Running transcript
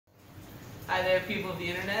Hi there, people of the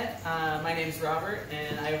internet. My name is Robert,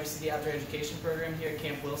 and I oversee the outdoor education program here at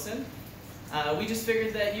Camp Willson. We just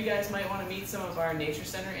figured that you guys might want to meet some of our nature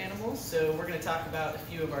center animals, so we're going to talk about a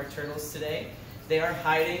few of our turtles today. They are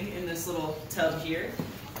hiding in this little tub here,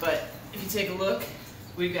 but if you take a look,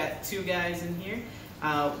 we've got two guys in here.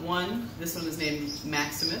 This one is named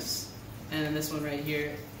Maximus, and then this one right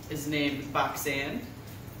here is named Boxan.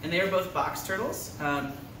 And they are both box turtles.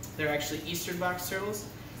 They're actually eastern box turtles.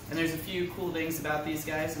 And there's a few cool things about these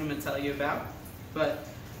guys that I'm going to tell you about. But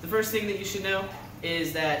the first thing that you should know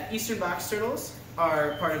is that eastern box turtles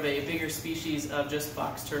are part of a bigger species of just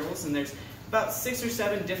box turtles. And there's about 6 or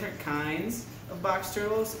 7 different kinds of box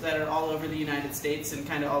turtles that are all over the United States and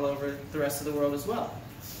kind of all over the rest of the world as well.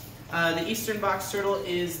 The eastern box turtle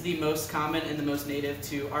is the most common and the most native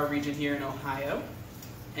to our region here in Ohio.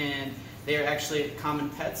 And they are actually common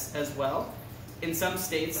pets as well. In some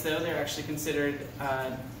states, though, they're actually considered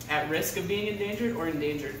at risk of being endangered or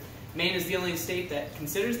endangered. Maine is the only state that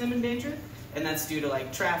considers them endangered, and that's due to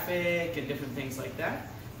like traffic and different things like that.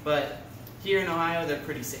 But here in Ohio, they're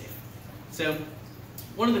pretty safe. So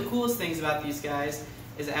one of the coolest things about these guys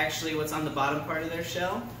is actually what's on the bottom part of their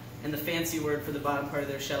shell, and the fancy word for the bottom part of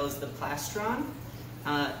their shell is the plastron.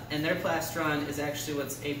 And their plastron is actually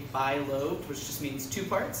what's a bilobed, which just means 2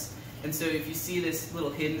 parts. And so if you see this little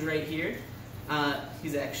hinge right here,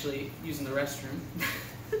 he's actually using the restroom.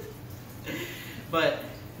 But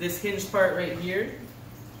this hinged part right here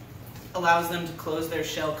allows them to close their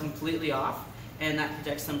shell completely off, and that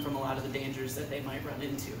protects them from a lot of the dangers that they might run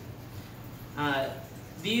into.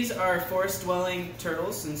 These are forest-dwelling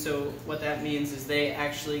turtles, and so what that means is they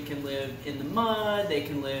actually can live in the mud, they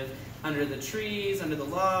can live under the trees, under the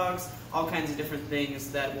logs, all kinds of different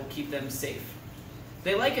things that will keep them safe.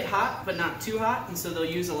 They like it hot, but not too hot, and so they'll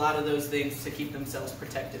use a lot of those things to keep themselves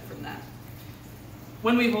protected from that.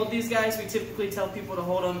 When we hold these guys, we typically tell people to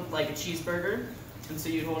hold them like a cheeseburger, and so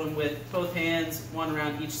you hold them with both hands, one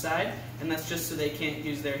around each side, and that's just so they can't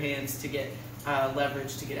use their hands to get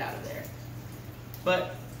leverage to get out of there.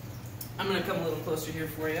 But I'm going to come a little closer here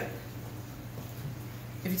for you.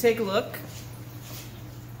 If you take a look,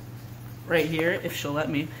 right here, if she'll let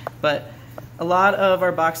me, but a lot of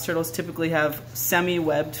our box turtles typically have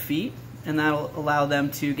semi-webbed feet, and that'll allow them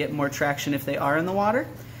to get more traction if they are in the water.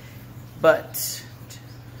 But,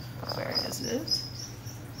 where is it?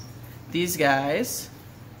 These guys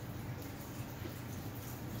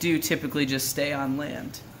do typically just stay on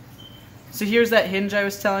land. So here's that hinge I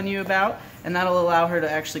was telling you about, and that'll allow her to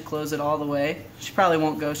actually close it all the way. She probably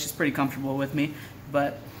won't go, she's pretty comfortable with me,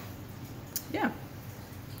 but yeah.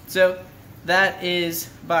 So that is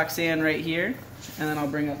Boxan right here, and then I'll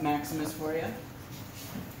bring up Maximus for you.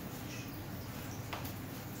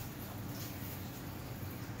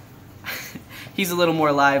 He's a little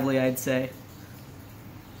more lively, I'd say.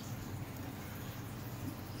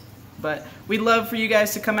 But we'd love for you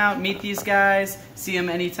guys to come out and meet these guys, see them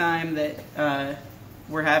anytime that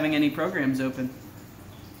we're having any programs open.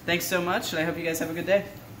 Thanks so much, and I hope you guys have a good day.